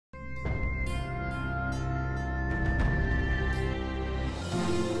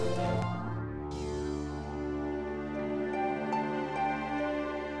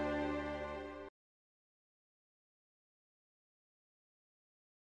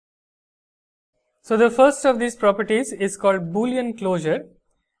So the first of these properties is called Boolean closure,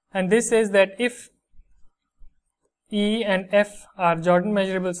 and this says that if E and F are Jordan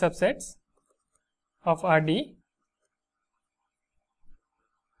measurable subsets of RD,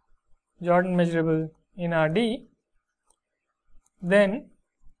 Jordan measurable in RD, then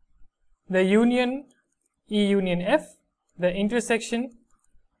the union E union F, the intersection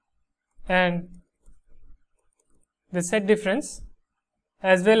and the set difference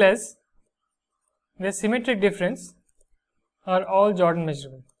as well as the symmetric difference are all Jordan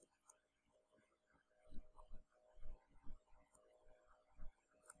measurable.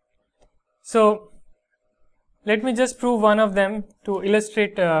 So let me just prove one of them to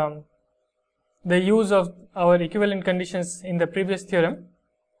illustrate the use of our equivalent conditions in the previous theorem.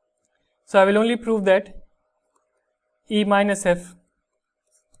 So I will only prove that E minus F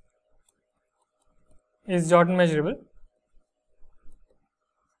is Jordan measurable.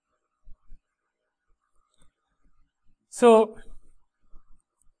 So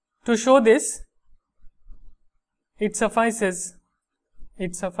to show this, it suffices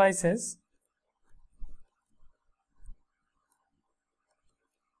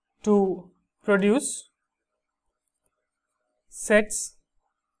to produce sets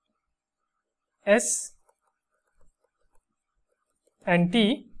S and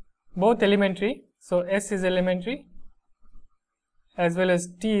T, both elementary. So S is elementary as well as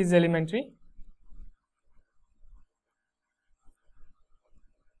T is elementary.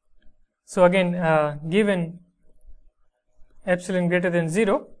 So again, given epsilon greater than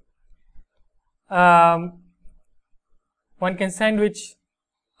 0, one can sandwich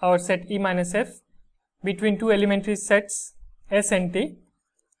our set E minus F between two elementary sets S and T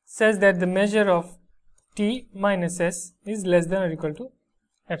such that the measure of T minus S is less than or equal to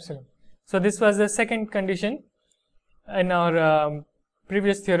epsilon. So this was the second condition in our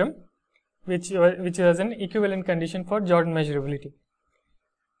previous theorem, which was an equivalent condition for Jordan measurability.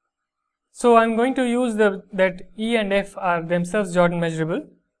 So I am going to use that E and F are themselves Jordan measurable.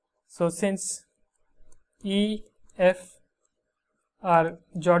 So since E, F are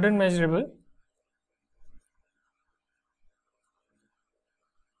Jordan measurable,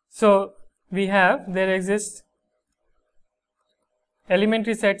 so there exist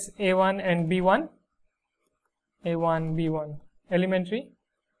elementary sets A1 and B1, A1, B1 elementary,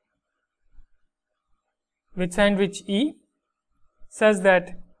 which sandwich E such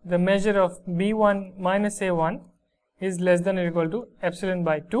that the measure of B1 minus A1 is less than or equal to epsilon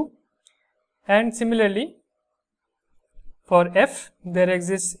by 2, and similarly for F there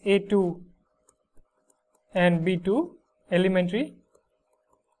exists A2 and B2 elementary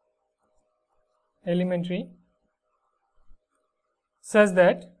such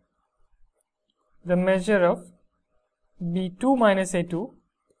that the measure of B2 minus A2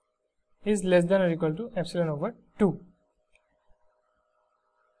 is less than or equal to epsilon over 2.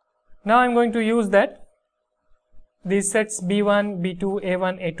 Now I am going to use these sets B1, B2,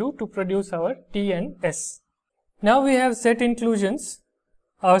 A1, A2 to produce our T and S. Now we have set inclusions.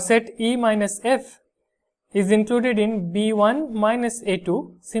 Our set E minus F is included in B1 minus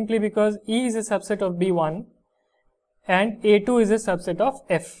A2 simply because E is a subset of B1 and A2 is a subset of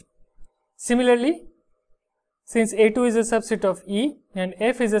F. Similarly, since A2 is a subset of E and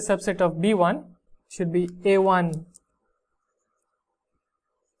F is a subset of B1, should be A1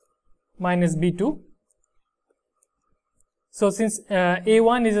 minus B2. So since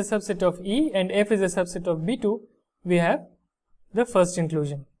A1 is a subset of E and F is a subset of B2, we have the first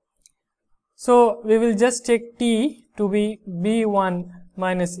inclusion. So we will just take T to be B1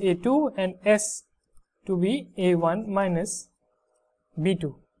 minus A2 and S to be A1 minus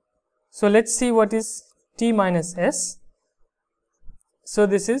B2. So let's see what is T minus S. So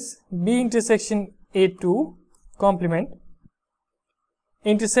this is B intersection A2 complement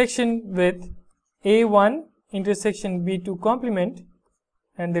intersection with A1 intersection B2 complement,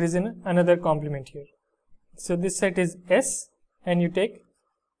 and there is another complement here. So this set is S and you take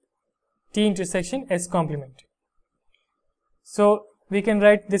T intersection S complement. So we can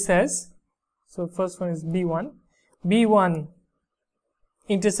write this as, so first one is B1, B1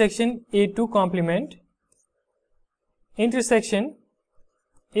 intersection A2 complement intersection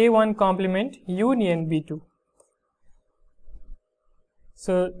A1 complement union B2.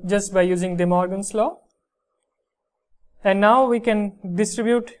 So just by using De Morgan's law, and now we can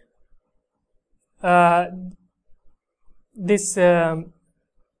distribute this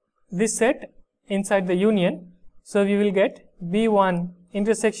set inside the union. So we will get B1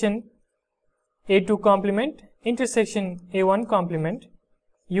 intersection A2 complement intersection A1 complement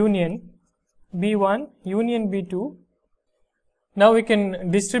union B1 union B2 Now we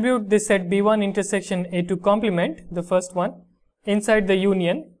can distribute this set B1 intersection A2 complement, the first one, inside the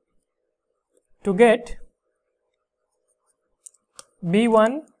union to get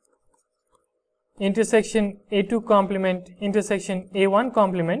B1 intersection A2 complement intersection A1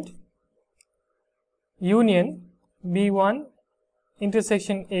 complement union B1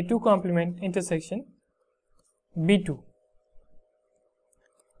 intersection A2 complement intersection B2.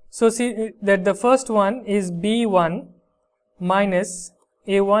 So see that the first one is B1 minus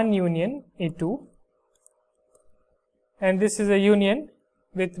A1 union A2, and this is a union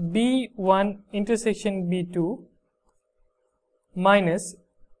with B1 intersection B2 minus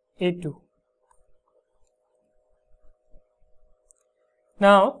A2.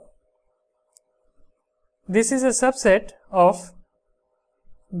 Now this is a subset of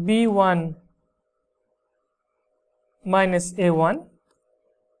B1 minus A1,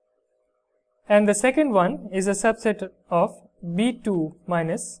 and the second one is a subset of B2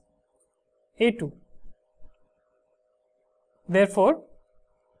 minus A2. Therefore,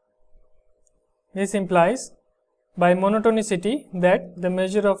 this implies by monotonicity that the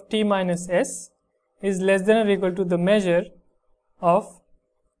measure of T minus S is less than or equal to the measure of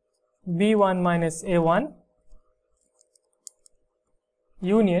B1 minus A1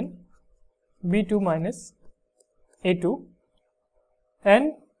 union B2 minus A2,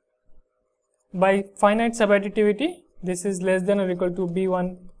 and by finite subadditivity this is less than or equal to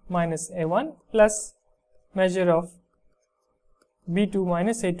B1 minus A1 plus measure of B2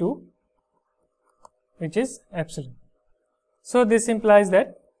 minus A2, which is epsilon. So this implies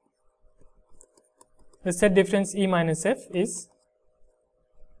that the set difference E minus F is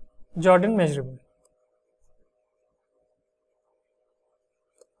Jordan measurable.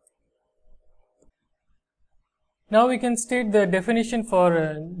 Now we can state the definition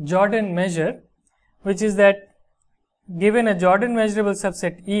for Jordan measure, which is that given a Jordan measurable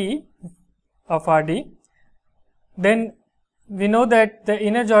subset E of Rd, then we know that the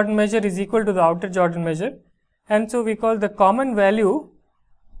inner Jordan measure is equal to the outer Jordan measure, and so we call the common value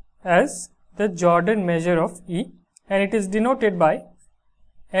as the Jordan measure of E, and it is denoted by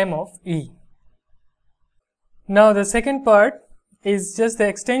M of E. Now the second part is just the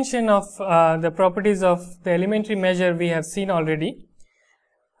extension of the properties of the elementary measure we have seen already.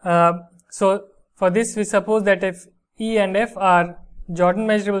 So for this we suppose that if E and F are Jordan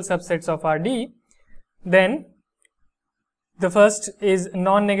measurable subsets of Rd, then the first is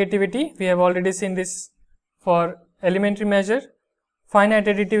non-negativity. We have already seen this for elementary measure, finite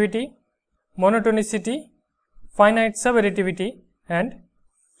additivity, monotonicity, finite subadditivity, and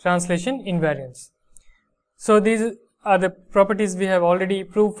translation invariance. So these are the properties we have already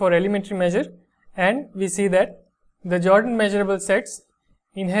proved for elementary measure, and we see that the Jordan measurable sets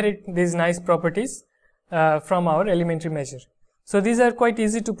inherit these nice properties from our elementary measure. So these are quite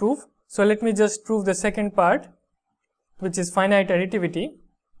easy to prove. So let me just prove the second part, which is finite additivity.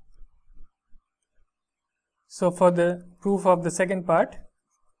 So for the proof of the second part,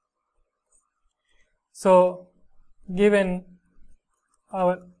 so given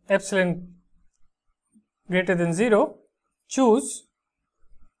our epsilon greater than 0, choose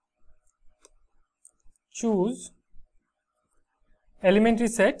elementary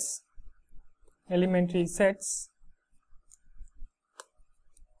sets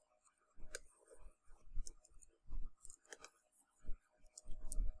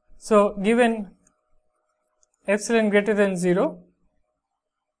so given epsilon greater than 0,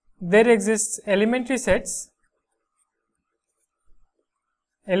 there exists elementary sets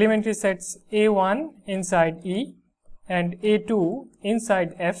A1 inside E and A2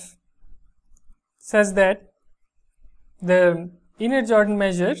 inside F, such that the inner Jordan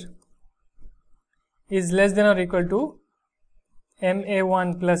measure is less than or equal to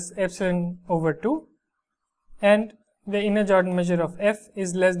MA1 plus epsilon over 2, and the inner Jordan measure of F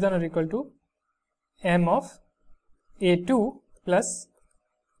is less than or equal to M of A2 plus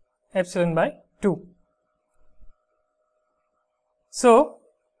epsilon by 2. So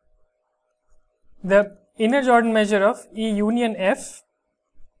the inner Jordan measure of E union F,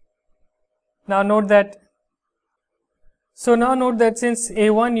 now note that since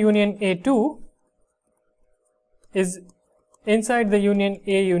A1 union A2 is inside the union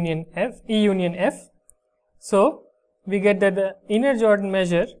A union F, E union F, so we get that the inner Jordan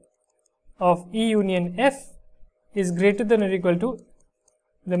measure of E union F is greater than or equal to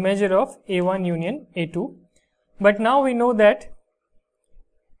the measure of A1 union A2. But now we know that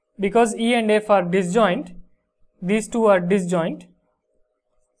because E and F are disjoint, these two are disjoint.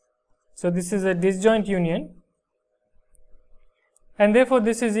 So this is a disjoint union, and therefore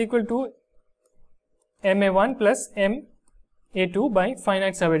this is equal to MA1 plus A2 by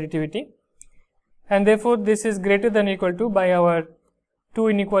finite subadditivity, and therefore this is greater than or equal to, by our two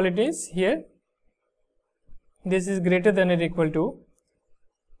inequalities here, this is greater than or equal to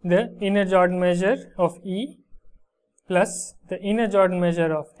the inner Jordan measure of E plus the inner Jordan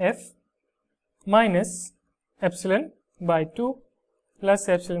measure of F minus epsilon by 2 plus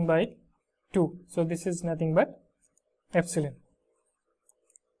epsilon by 2. So, this is nothing but epsilon.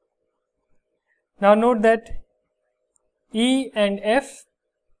 Now, note that E and F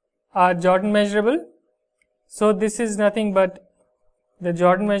are Jordan measurable. So, this is nothing but the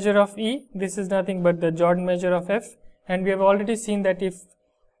Jordan measure of E, this is nothing but the Jordan measure of F, and we have already seen that if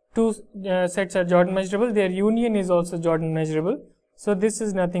two sets are Jordan measurable, their union is also Jordan measurable. So, this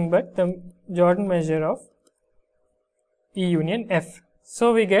is nothing but the Jordan measure of E union F.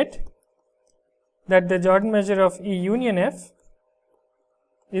 So, we get that the Jordan measure of E union F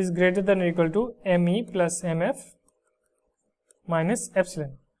is greater than or equal to ME plus MF minus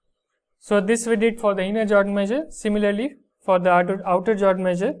epsilon. So, this we did for the inner Jordan measure. Similarly, for the outer Jordan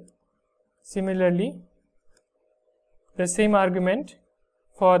measure, similarly the same argument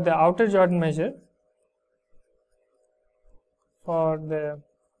for the outer Jordan measure. For the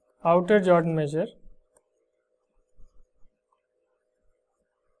outer Jordan measure,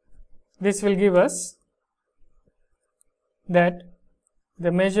 this will give us that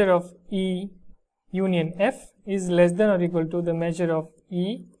the measure of E union F is less than or equal to the measure of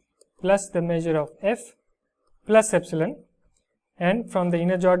E plus the measure of F plus epsilon, and from the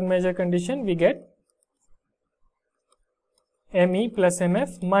inner Jordan measure condition we get ME plus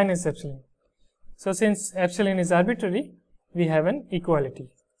MF minus epsilon. So, since epsilon is arbitrary, we have an equality.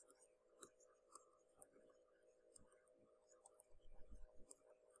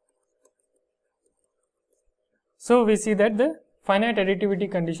 So, we see that the finite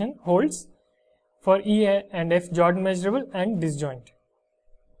additivity condition holds for E and F Jordan measurable and disjoint.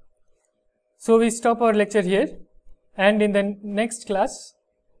 So, we stop our lecture here, and in the next class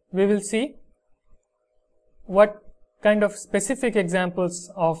we will see what kind of specific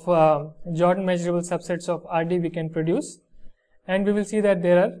examples of Jordan measurable subsets of RD we can produce, and we will see that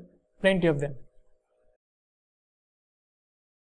there are plenty of them.